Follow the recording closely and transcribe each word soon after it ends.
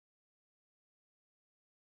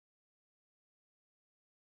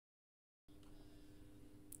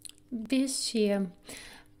This year,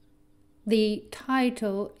 the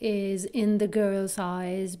title is In the Girl's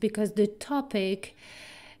Eyes because the topic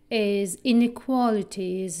is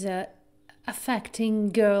inequalities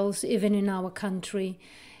affecting girls even in our country.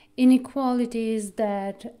 Inequalities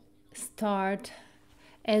that start,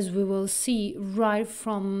 as we will see, right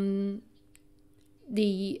from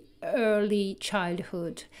the early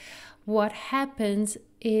childhood. What happens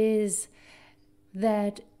is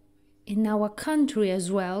that in our country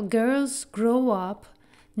as well, girls grow up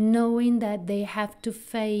knowing that they have to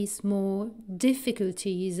face more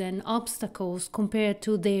difficulties and obstacles compared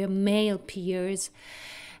to their male peers.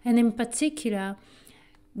 And in particular,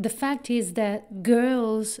 the fact is that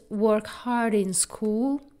girls work hard in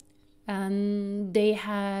school and they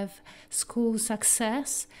have school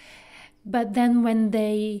success, but then when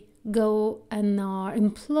they go and are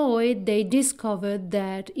employed, they discover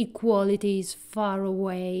that equality is far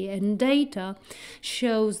away, and data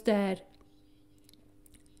shows that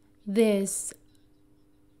this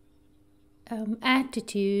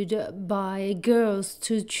attitude by girls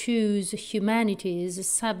to choose humanities as a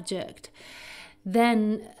subject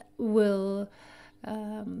then will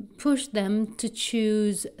push them to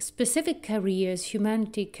choose specific careers,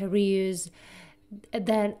 humanity careers,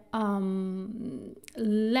 that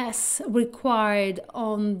less required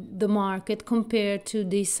on the market compared to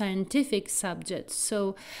the scientific subjects.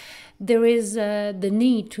 So there is the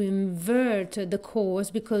need to invert the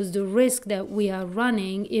course, because the risk that we are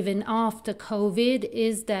running even after COVID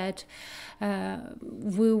is that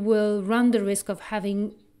we will run the risk of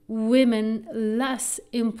having women less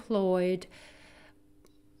employed.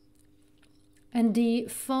 And the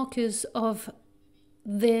focus of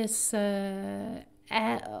this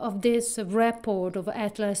report of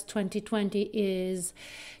Atlas 2020 is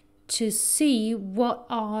to see what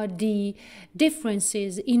are the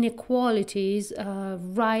differences, inequalities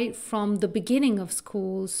right from the beginning of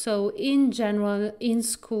school. So in general, in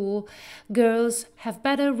school, girls have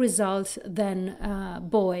better results than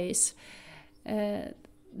boys.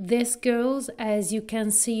 These girls, as you can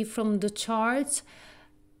see from the charts,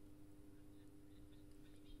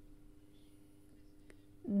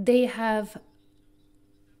 they have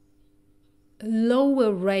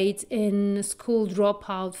lower rates in school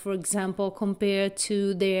dropout, for example, compared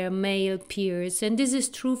to their male peers. And this is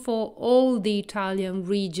true for all the Italian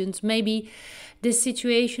regions. Maybe the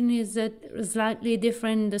situation is slightly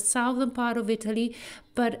different in the southern part of Italy,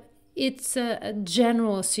 but it's a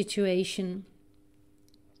general situation.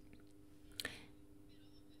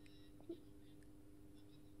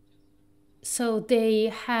 So they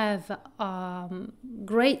have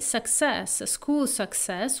great success, school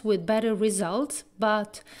success with better results.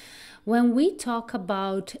 But when we talk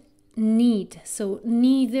about need, so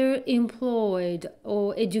neither employed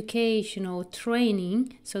or education or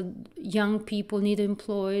training, so young people neither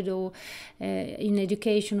employed or in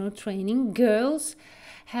education or training, girls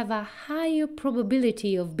have a higher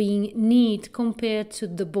probability of being neat compared to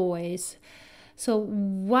the boys. So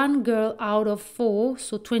one girl out of four,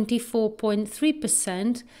 so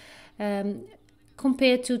 24.3%,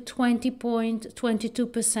 compared to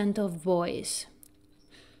 20.22% of boys.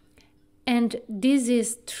 And this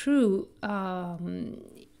is true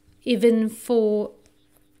even for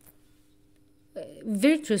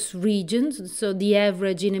virtuous regions. So the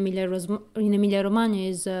average in Emilia-Romagna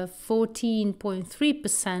is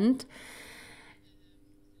 14.3%.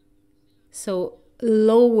 So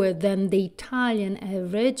lower than the Italian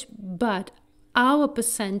average, but our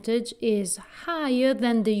percentage is higher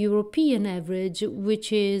than the European average,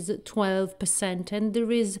 which is 12%. And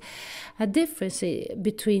there is a difference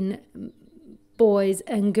between boys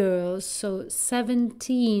and girls. So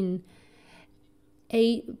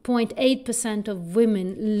 17.8% of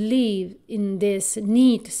women live in this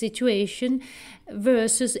neat situation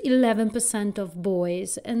versus 11% of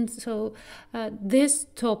boys. And so this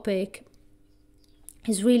topic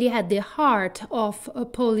is really at the heart of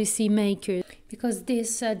policy makers, because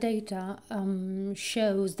this data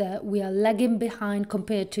shows that we are lagging behind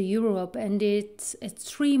compared to Europe, and it's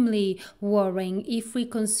extremely worrying if we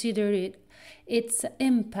consider its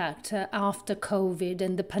impact after COVID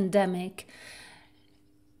and the pandemic.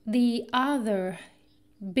 The other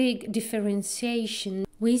big differentiation,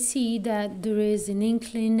 we see that there is an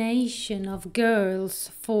inclination of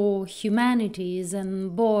girls for humanities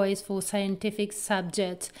and boys for scientific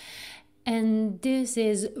subjects. And this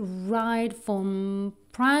is right from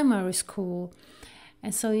primary school.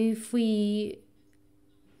 And so if we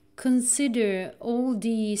consider all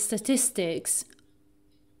the statistics,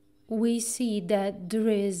 we see that there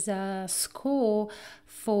is a score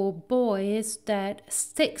for boys that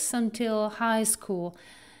sticks until high school.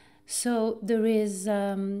 So there is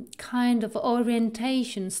kind of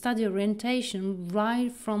orientation, study orientation,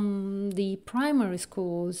 right from the primary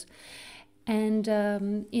schools. And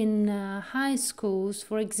in high schools,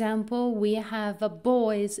 for example, we have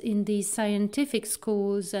boys in the scientific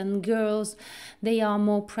schools, and girls, they are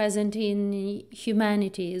more present in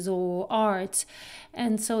humanities or arts.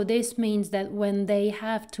 And so this means that when they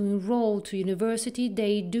have to enroll to university,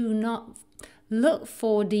 they do not look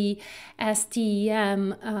for the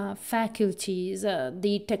STEM faculties,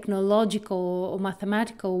 the technological or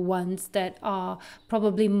mathematical ones that are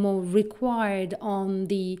probably more required on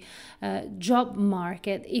the job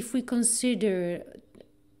market. If we consider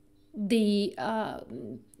the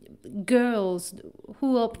girls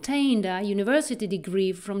who obtained a university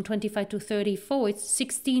degree from 25 to 34, it's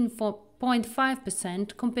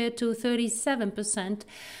 16.5% compared to 37%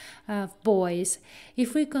 of boys.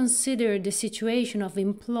 If we consider the situation of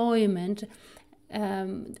employment,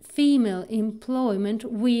 female employment,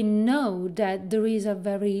 we know that there is a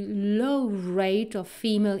very low rate of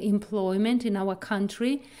female employment in our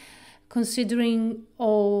country, considering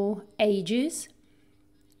all ages.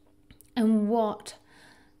 And what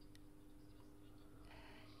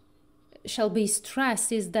shall be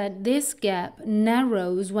stressed is that this gap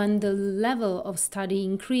narrows when the level of study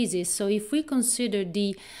increases. So if we consider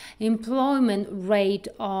the employment rate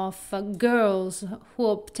of girls who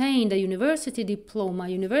obtained a university diploma,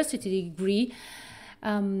 university degree,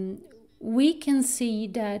 we can see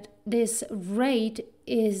that this rate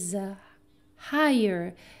is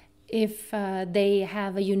higher if they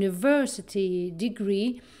have a university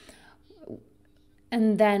degree,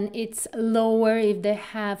 and then it's lower if they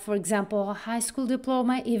have, for example, a high school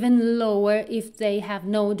diploma, even lower if they have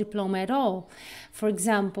no diploma at all. For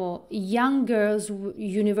example, young girls'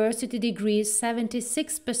 university degrees,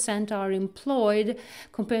 76% are employed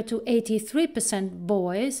compared to 83%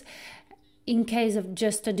 boys. In case of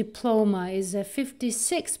just a diploma, is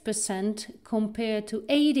 56% compared to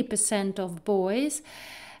 80% of boys.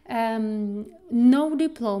 No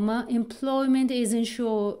diploma employment is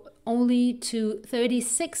ensured only to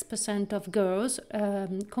 36% of girls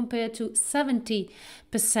compared to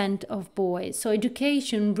 70% of boys. So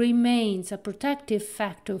education remains a protective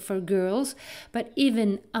factor for girls, but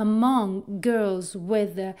even among girls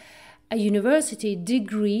with a university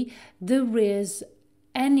degree, there is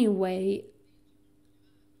anyway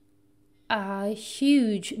a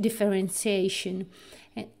huge differentiation.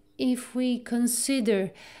 And if we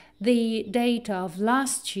consider the data of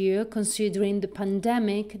last year, considering the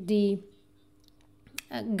pandemic, the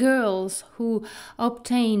girls who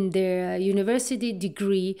obtained their university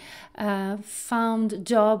degree found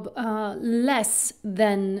job less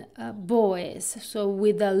than boys, so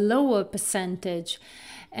with a lower percentage.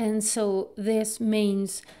 And so this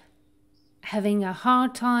means having a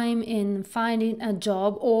hard time in finding a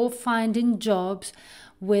job or finding jobs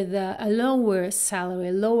with a lower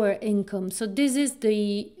salary, lower income. So this is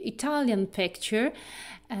the Italian picture,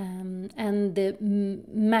 and the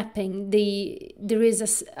mapping. There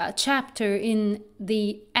is a chapter in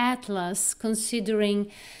the Atlas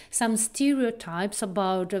considering some stereotypes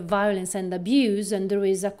about violence and abuse, and there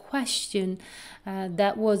is a question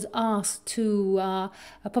that was asked to a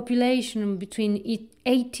population between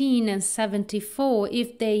 18 and 74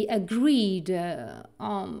 if they agreed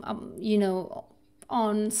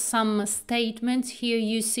on some statements. Here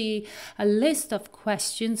you see a list of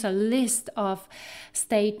questions, a list of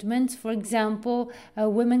statements. For example,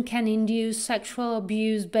 women can induce sexual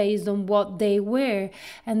abuse based on what they wear.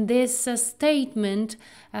 And this statement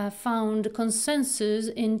found consensus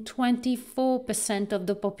in 24% of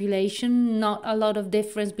the population, not a lot of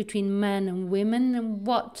difference between men and women. And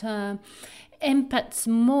what impacts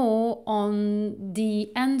more on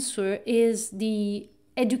the answer is the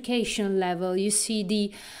education level. You see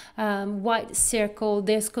the white circle,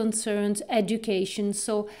 this concerns education.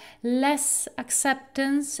 So less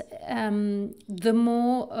acceptance, the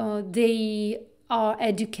more they are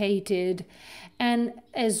educated. And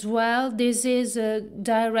as well, this is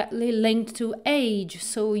directly linked to age.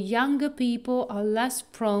 So younger people are less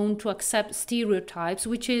prone to accept stereotypes,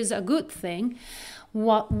 which is a good thing.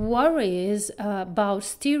 What worries about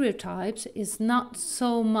stereotypes is not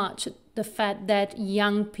so much the fact that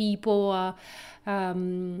young people are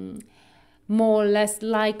more or less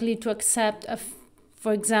likely to accept,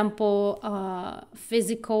 for example,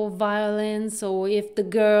 physical violence, or if the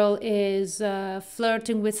girl is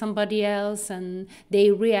flirting with somebody else and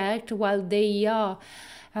they react while they are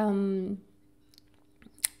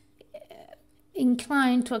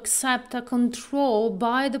inclined to accept a control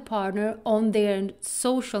by the partner on their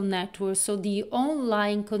social network. So the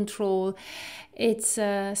online control, it's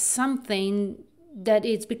something that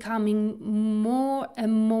is becoming more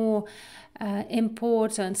and more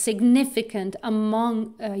important, significant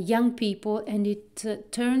among young people, and it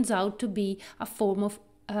turns out to be a form of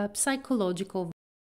psychological